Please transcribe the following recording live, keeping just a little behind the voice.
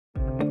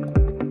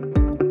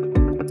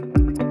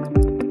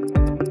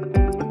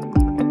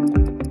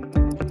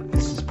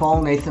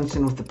Paul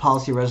Nathanson with the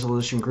Policy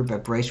Resolution Group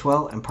at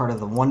Bracewell and part of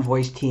the One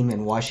Voice team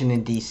in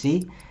Washington,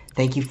 D.C.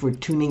 Thank you for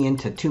tuning in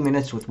to 2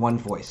 Minutes with One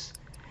Voice.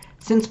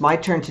 Since my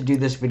turn to do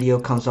this video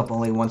comes up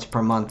only once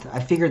per month, I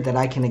figured that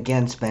I can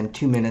again spend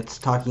 2 minutes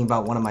talking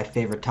about one of my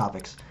favorite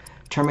topics,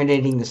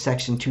 terminating the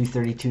Section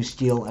 232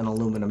 steel and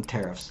aluminum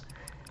tariffs.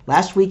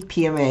 Last week,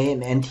 PMA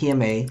and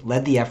NTMA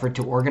led the effort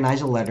to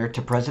organize a letter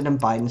to President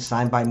Biden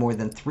signed by more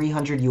than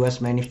 300 U.S.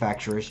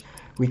 manufacturers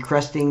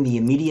requesting the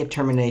immediate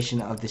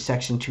termination of the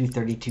Section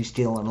 232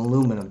 steel and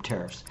aluminum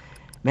tariffs.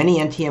 Many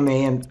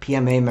NTMA and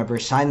PMA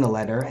members signed the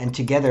letter, and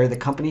together the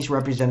companies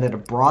represented a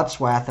broad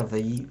swath of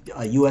the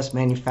U.S.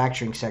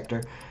 manufacturing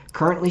sector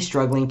currently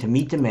struggling to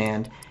meet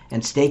demand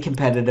and stay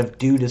competitive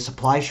due to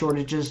supply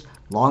shortages,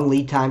 long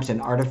lead times,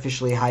 and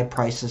artificially high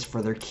prices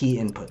for their key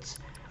inputs.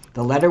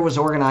 The letter was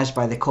organized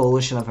by the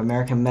Coalition of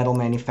American Metal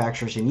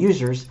Manufacturers and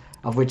Users,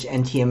 of which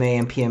NTMA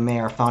and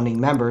PMA are founding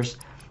members,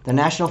 the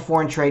National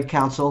Foreign Trade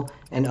Council,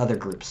 and other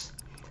groups.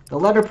 The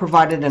letter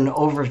provided an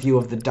overview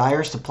of the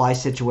dire supply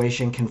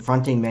situation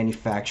confronting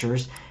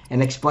manufacturers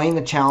and explained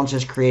the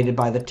challenges created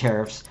by the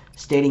tariffs,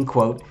 stating,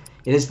 quote,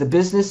 It is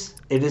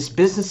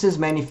businesses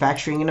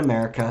manufacturing in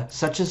America,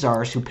 such as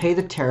ours, who pay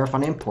the tariff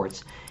on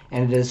imports,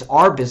 and it is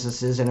our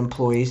businesses and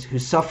employees who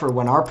suffer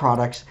when our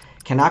products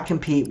cannot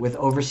compete with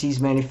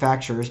overseas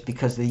manufacturers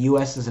because the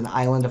U.S. is an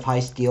island of high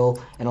steel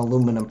and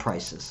aluminum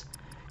prices,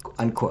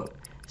 unquote.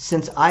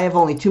 Since I have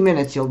only 2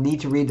 minutes, you'll need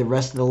to read the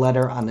rest of the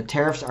letter on the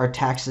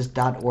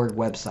tariffsaretexas.org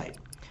website.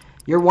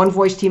 Your One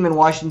Voice team in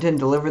Washington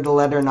delivered the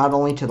letter not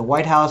only to the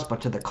White House,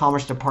 but to the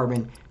Commerce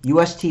Department,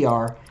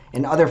 USTR,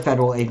 and other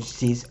federal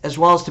agencies, as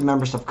well as to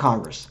members of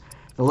Congress.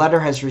 The letter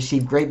has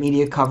received great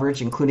media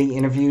coverage, including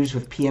interviews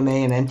with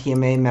PMA and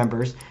NTMA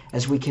members,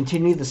 as we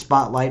continue the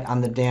spotlight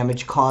on the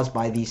damage caused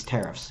by these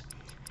tariffs.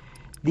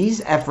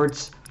 These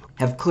efforts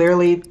have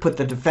clearly put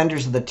the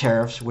defenders of the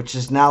tariffs, which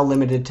is now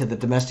limited to the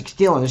domestic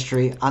steel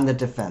industry, on the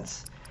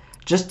defense.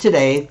 Just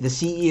today, the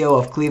CEO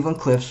of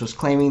Cleveland-Cliffs was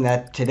claiming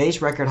that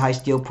today's record high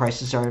steel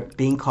prices are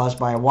being caused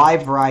by a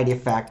wide variety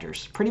of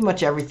factors, pretty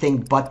much everything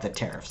but the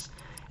tariffs.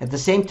 At the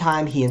same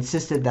time, he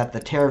insisted that the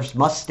tariffs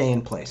must stay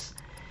in place.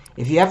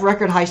 If you have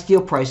record high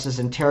steel prices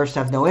and tariffs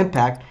have no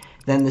impact,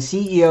 then the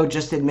CEO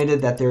just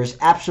admitted that there is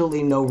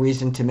absolutely no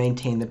reason to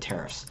maintain the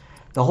tariffs.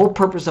 The whole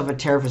purpose of a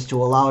tariff is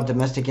to allow a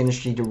domestic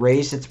industry to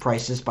raise its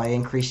prices by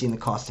increasing the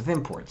cost of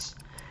imports.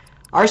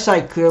 Our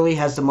side clearly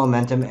has the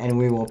momentum, and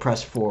we will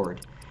press forward.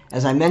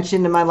 As I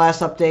mentioned in my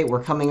last update,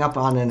 we're coming up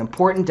on an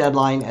important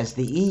deadline as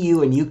the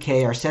EU and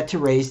UK are set to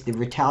raise the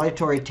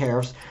retaliatory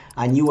tariffs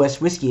on U.S.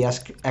 whiskey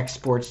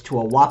exports to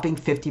a whopping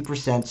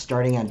 50%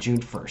 starting on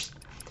June 1st,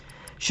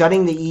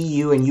 shutting the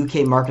EU and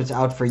UK markets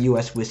out for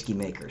U.S. whiskey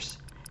makers.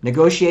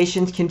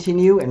 Negotiations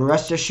continue, and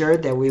rest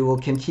assured that we will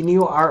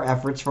continue our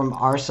efforts from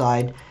our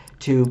side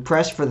to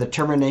press for the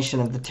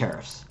termination of the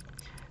tariffs.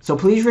 So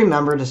please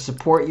remember to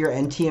support your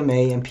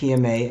NTMA and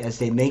PMA as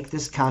they make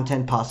this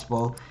content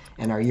possible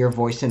and are your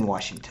voice in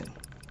Washington.